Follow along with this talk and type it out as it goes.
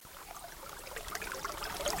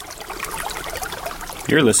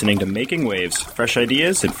You're listening to Making Waves, Fresh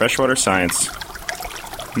Ideas in Freshwater Science.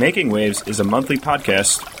 Making Waves is a monthly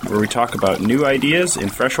podcast where we talk about new ideas in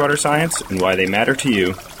freshwater science and why they matter to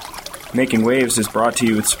you. Making Waves is brought to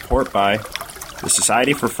you with support by the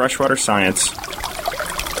Society for Freshwater Science.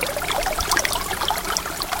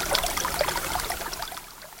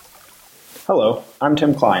 Hello, I'm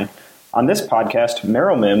Tim Klein. On this podcast,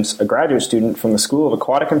 Merrill Mims, a graduate student from the School of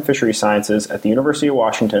Aquatic and Fishery Sciences at the University of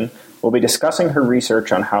Washington, will be discussing her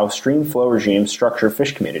research on how stream flow regimes structure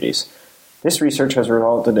fish communities. This research has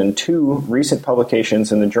resulted in 2 recent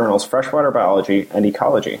publications in the journals Freshwater Biology and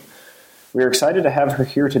Ecology. We are excited to have her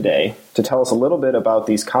here today to tell us a little bit about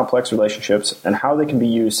these complex relationships and how they can be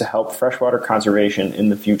used to help freshwater conservation in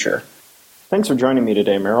the future. Thanks for joining me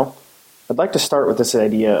today, Merrill. I'd like to start with this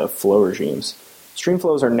idea of flow regimes. Stream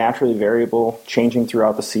flows are naturally variable, changing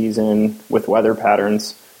throughout the season with weather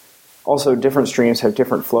patterns. Also, different streams have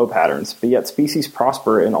different flow patterns, but yet species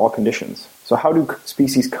prosper in all conditions. So how do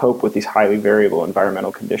species cope with these highly variable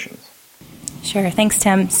environmental conditions? Sure. Thanks,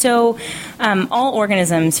 Tim. So all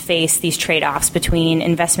organisms face these trade-offs between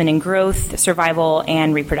investment in growth, survival,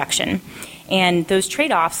 and reproduction. And those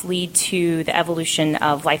trade-offs lead to the evolution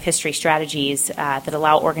of life history strategies that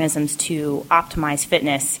allow organisms to optimize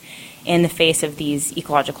fitness in the face of these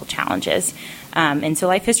ecological challenges. And so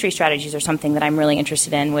life history strategies are something that I'm really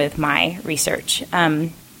interested in with my research.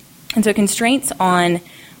 And so constraints on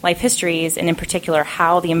life histories, and in particular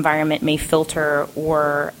how the environment may filter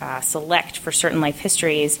or select for certain life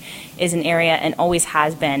histories, is an area and always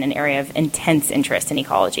has been an area of intense interest in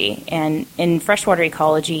ecology. And in freshwater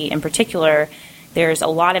ecology in particular, there's a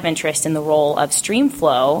lot of interest in the role of stream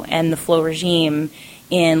flow and the flow regime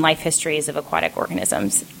in life histories of aquatic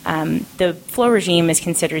organisms. The flow regime is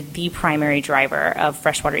considered the primary driver of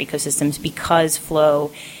freshwater ecosystems because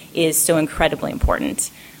flow is so incredibly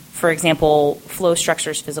important. For example, flow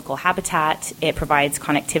structures physical habitat, it provides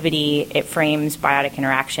connectivity, it frames biotic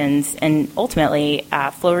interactions, and ultimately,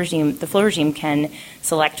 the flow regime can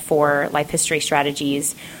select for life history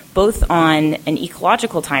strategies both on an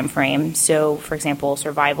ecological time frame, so for example,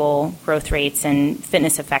 survival, growth rates, and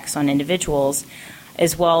fitness effects on individuals,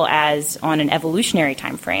 as well as on an evolutionary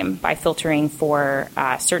time frame by filtering for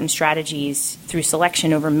certain strategies through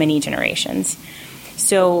selection over many generations.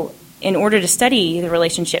 So in order to study the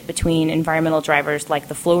relationship between environmental drivers like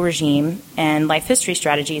the flow regime and life history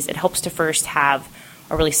strategies, it helps to first have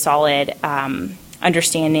a really solid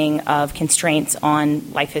understanding of constraints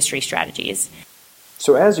on life history strategies.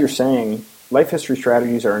 So as you're saying, life history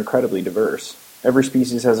strategies are incredibly diverse. Every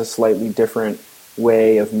species has a slightly different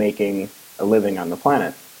way of making a living on the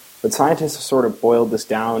planet. But scientists have sort of boiled this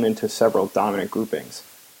down into several dominant groupings.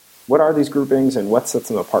 What are these groupings and what sets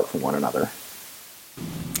them apart from one another?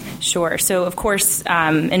 Sure. So, of course,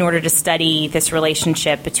 in order to study this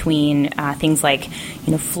relationship between things like,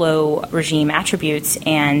 flow regime attributes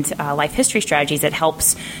and life history strategies, it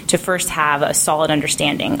helps to first have a solid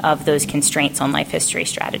understanding of those constraints on life history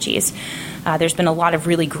strategies. There's been a lot of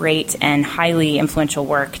really great and highly influential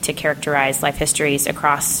work to characterize life histories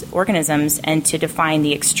across organisms and to define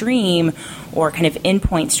the extreme or kind of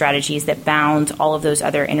endpoint strategies that bound all of those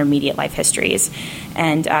other intermediate life histories.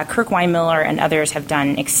 And Kirk Weinmiller and others have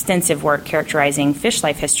done extensive work characterizing fish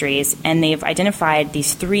life histories, and they've identified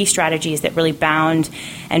these 3 strategies that really bound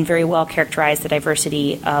and very well characterize the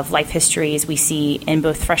diversity of life histories we see in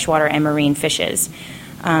both freshwater and marine fishes.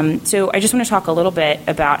 So I just want to talk a little bit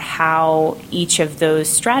about how each of those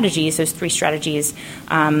strategies, those 3 strategies,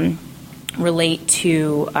 relate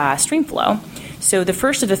to stream flow. So the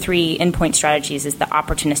first of the 3 endpoint strategies is the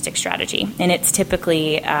opportunistic strategy, and it's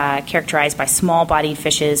typically characterized by small-bodied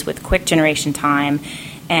fishes with quick generation time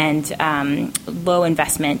and low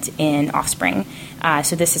investment in offspring.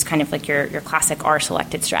 So this is kind of like your classic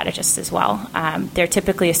R-selected strategists as well. They're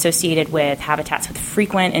typically associated with habitats with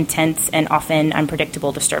frequent, intense, and often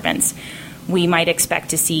unpredictable disturbance. We might expect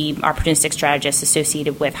to see opportunistic strategists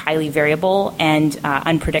associated with highly variable and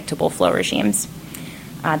unpredictable flow regimes.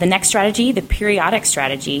 The next strategy, the periodic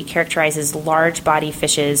strategy, characterizes large body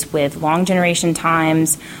fishes with long generation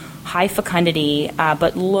times, high fecundity,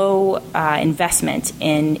 but low investment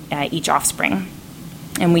in each offspring.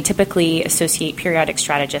 And we typically associate periodic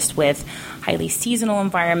strategists with highly seasonal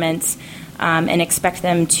environments and expect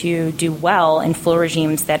them to do well in flow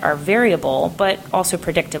regimes that are variable but also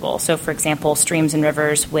predictable. So, for example, streams and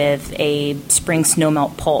rivers with a spring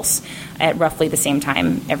snowmelt pulse at roughly the same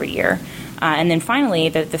time every year. And then finally,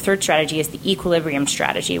 the third strategy is the equilibrium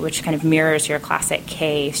strategy, which kind of mirrors your classic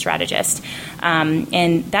K strategist.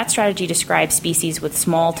 And that strategy describes species with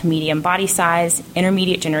small to medium body size,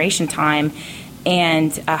 intermediate generation time,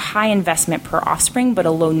 and a high investment per offspring, but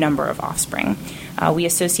a low number of offspring. We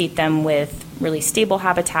associate them with really stable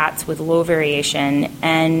habitats with low variation,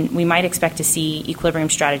 and we might expect to see equilibrium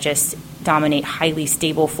strategists dominate highly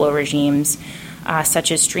stable flow regimes,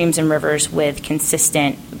 such as streams and rivers with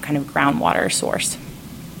consistent kind of groundwater source.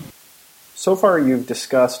 So far, you've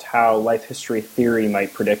discussed how life history theory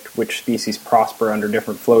might predict which species prosper under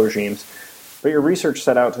different flow regimes, but your research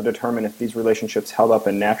set out to determine if these relationships held up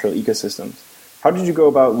in natural ecosystems. How did you go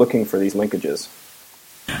about looking for these linkages?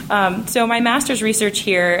 So my master's research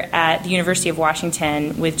here at the University of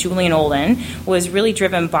Washington with Julian Olin was really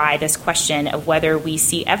driven by this question of whether we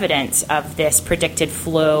see evidence of this predicted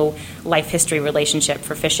flow life history relationship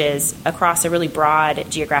for fishes across a really broad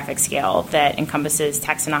geographic scale that encompasses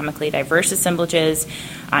taxonomically diverse assemblages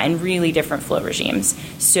and really different flow regimes.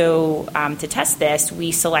 So to test this,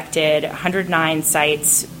 we selected 109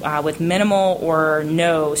 sites with minimal or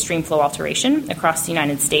no stream flow alteration across the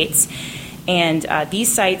United States. And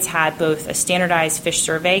these sites had both a standardized fish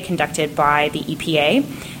survey conducted by the EPA,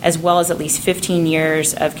 as well as at least 15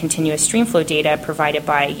 years of continuous streamflow data provided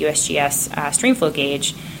by USGS streamflow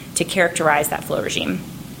gauge to characterize that flow regime.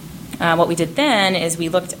 What we did then is we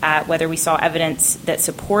looked at whether we saw evidence that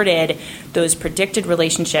supported those predicted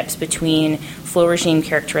relationships between flow regime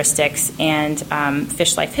characteristics and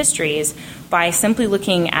fish life histories by simply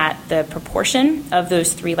looking at the proportion of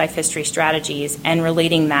those three life history strategies and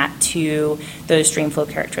relating that to those streamflow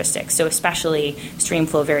characteristics, so especially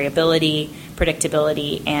streamflow variability,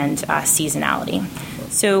 predictability, and seasonality.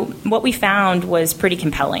 So what we found was pretty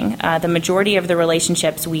compelling. The majority of the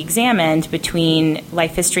relationships we examined between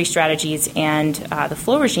life history strategies and the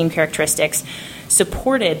flow regime characteristics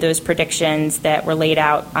supported those predictions that were laid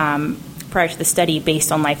out prior to the study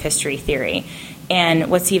based on life history theory. And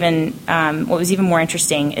what was even more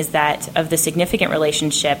interesting is that of the significant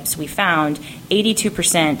relationships we found,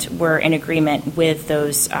 82% were in agreement with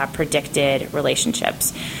those predicted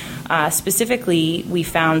relationships. Specifically, we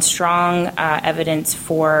found strong evidence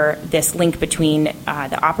for this link between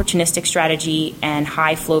the opportunistic strategy and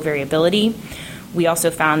high flow variability. We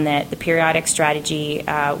also found that the periodic strategy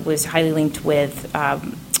was highly linked with a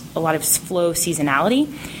lot of flow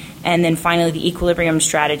seasonality. And then finally, the equilibrium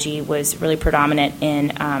strategy was really predominant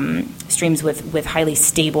in streams with highly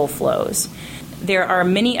stable flows. There are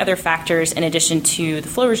many other factors in addition to the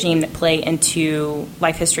flow regime that play into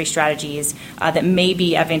life history strategies that may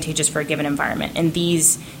be advantageous for a given environment. And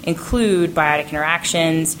these include biotic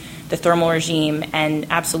interactions, the thermal regime, and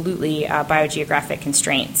absolutely biogeographic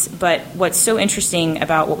constraints. But what's so interesting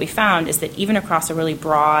about what we found is that even across a really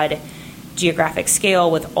broad geographic scale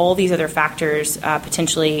with all these other factors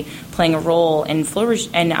potentially playing a role in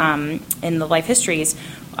in the life histories,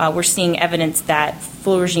 we're seeing evidence that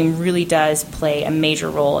flow regime really does play a major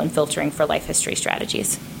role in filtering for life history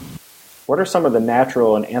strategies. What are some of the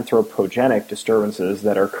natural and anthropogenic disturbances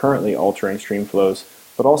that are currently altering stream flows,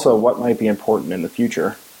 but also what might be important in the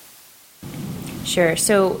future? Sure.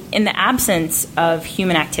 So in the absence of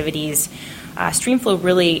human activities, streamflow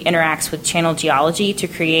really interacts with channel geology to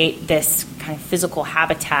create this kind of physical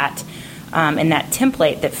habitat and that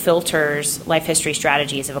template that filters life history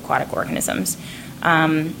strategies of aquatic organisms.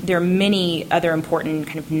 There are many other important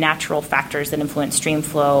kind of natural factors that influence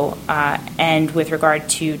streamflow, and with regard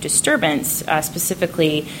to disturbance,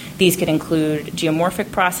 specifically, these could include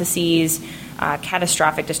geomorphic processes,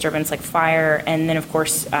 catastrophic disturbance like fire, and then, of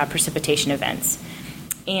course, precipitation events.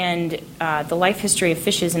 And the life history of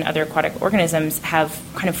fishes and other aquatic organisms have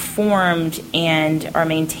kind of formed and are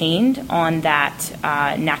maintained on that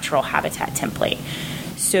natural habitat template.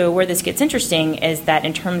 So where this gets interesting is that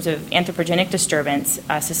in terms of anthropogenic disturbance,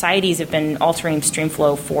 societies have been altering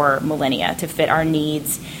streamflow for millennia to fit our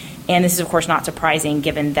needs. And this is, of course, not surprising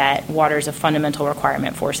given that water is a fundamental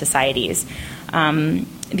requirement for societies.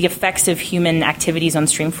 The effects of human activities on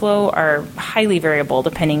streamflow are highly variable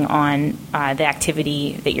depending on the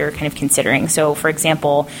activity that you're kind of considering. So, for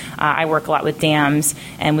example, I work a lot with dams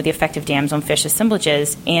and with the effect of dams on fish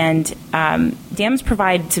assemblages, and dams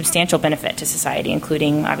provide substantial benefit to society,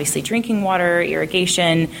 including obviously drinking water,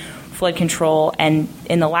 irrigation, flood control, and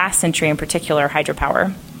in the last century in particular,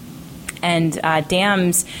 hydropower. And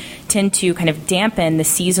dams tend to kind of dampen the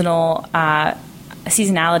seasonality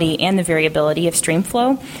and the variability of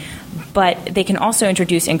streamflow, but they can also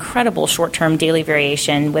introduce incredible short-term daily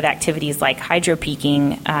variation with activities like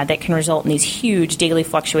hydropeaking that can result in these huge daily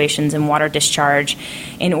fluctuations in water discharge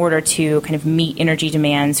in order to kind of meet energy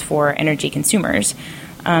demands for energy consumers.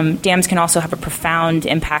 Dams can also have a profound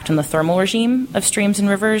impact on the thermal regime of streams and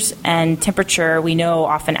rivers, and temperature, we know,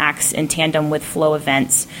 often acts in tandem with flow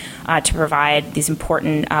events, to provide these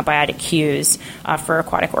important biotic cues for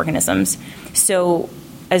aquatic organisms. So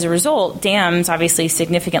as a result, dams obviously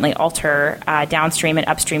significantly alter downstream and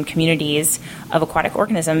upstream communities of aquatic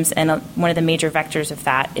organisms, and one of the major vectors of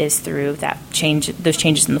that is through those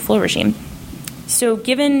changes in the flow regime. So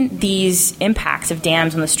given these impacts of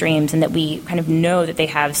dams on the streams and that we kind of know that they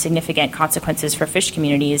have significant consequences for fish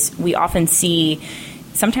communities, we often see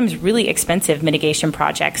sometimes really expensive mitigation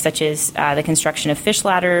projects, such as the construction of fish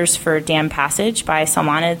ladders for dam passage by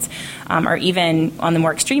salmonids, or even on the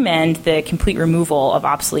more extreme end, the complete removal of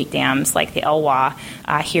obsolete dams like the Elwha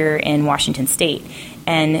here in Washington State.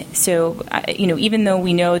 And so, even though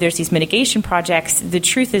we know there's these mitigation projects, the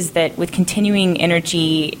truth is that with continuing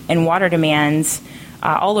energy and water demands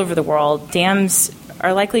all over the world, dams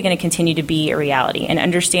are likely going to continue to be a reality. And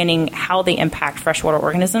understanding how they impact freshwater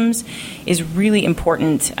organisms is really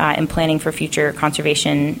important in planning for future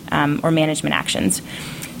conservation or management actions.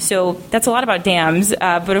 So that's a lot about dams,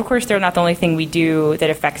 but of course they're not the only thing we do that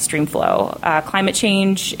affects stream flow. Climate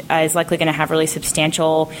change is likely going to have really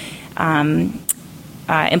substantial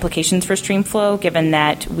implications for stream flow, given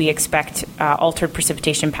that we expect altered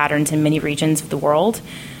precipitation patterns in many regions of the world.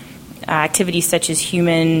 Activities such as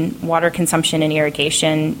human water consumption and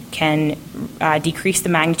irrigation can decrease the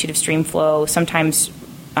magnitude of stream flow, sometimes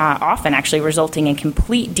often actually resulting in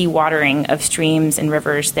complete dewatering of streams and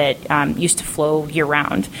rivers that used to flow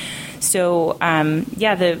year-round. So,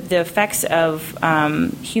 the effects of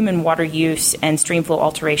human water use and stream flow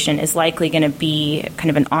alteration is likely going to be kind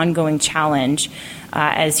of an ongoing challenge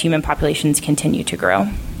as human populations continue to grow.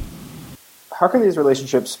 How can these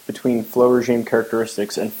relationships between flow regime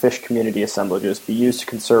characteristics and fish community assemblages be used to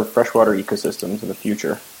conserve freshwater ecosystems in the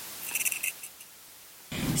future?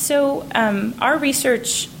 So our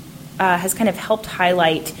research has kind of helped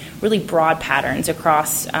highlight really broad patterns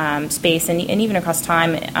across space and even across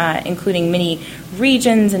time, including many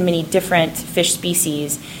regions and many different fish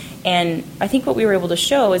species. And I think what we were able to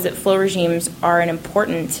show is that flow regimes are an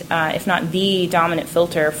important, if not the dominant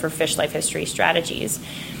filter for fish life history strategies.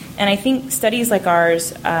 And I think studies like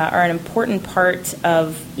ours are an important part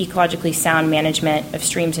of ecologically sound management of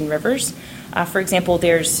streams and rivers. For example,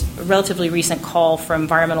 there's a relatively recent call for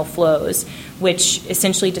environmental flows, which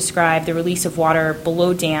essentially describe the release of water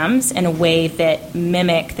below dams in a way that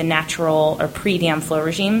mimic the natural or pre-dam flow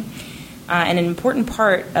regime. And an important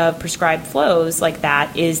part of prescribed flows like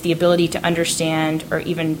that is the ability to understand or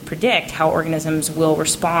even predict how organisms will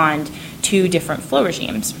respond to different flow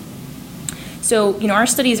regimes. So, our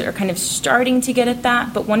studies are kind of starting to get at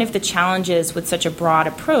that, but one of the challenges with such a broad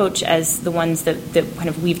approach as the ones that kind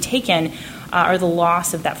of we've taken are the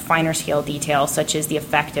loss of that finer scale detail, such as the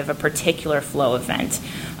effect of a particular flow event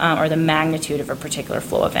or the magnitude of a particular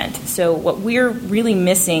flow event. So what we're really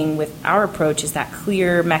missing with our approach is that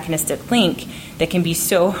clear mechanistic link that can be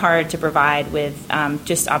so hard to provide with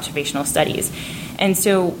just observational studies. And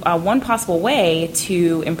so one possible way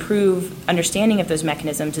to improve understanding of those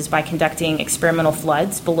mechanisms is by conducting experimental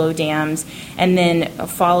floods below dams and then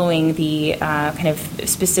following the kind of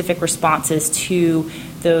specific responses to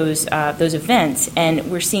those events.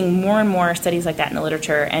 And we're seeing more and more studies like that in the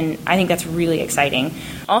literature, and I think that's really exciting.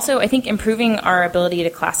 Also, I think improving our ability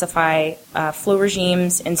to classify flow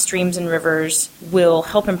regimes in streams and rivers will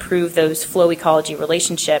help improve those flow ecology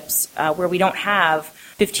relationships where we don't have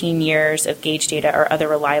 15 years of gauge data or other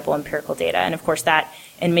reliable empirical data. And of course that,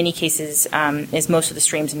 in many cases, is most of the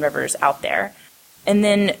streams and rivers out there. And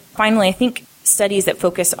then finally, I think studies that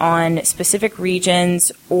focus on specific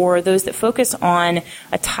regions or those that focus on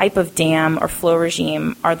a type of dam or flow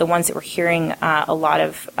regime are the ones that we're hearing a lot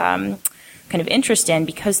of kind of interest in,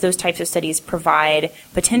 because those types of studies provide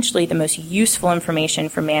potentially the most useful information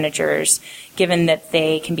for managers, given that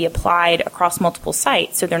they can be applied across multiple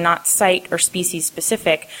sites. So they're not site or species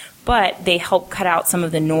specific, but they help cut out some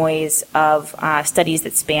of the noise of studies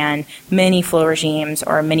that span many flow regimes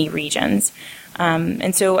or many regions.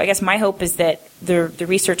 And so I guess my hope is that the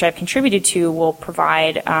research I've contributed to will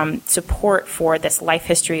provide support for this life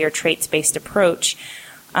history or traits-based approach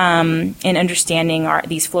in understanding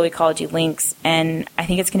these flow ecology links. And I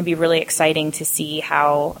think it's going to be really exciting to see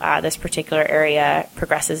how this particular area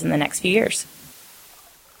progresses in the next few years.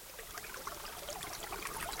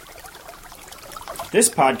 This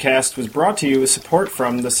podcast was brought to you with support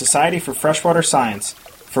from the Society for Freshwater Science.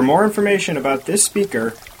 For more information about this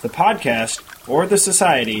speaker, the podcast, or the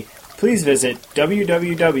Society, please visit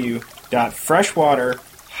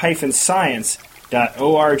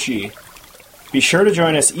www.freshwater-science.org. Be sure to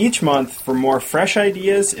join us each month for more fresh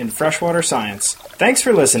ideas in freshwater science. Thanks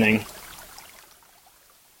for listening.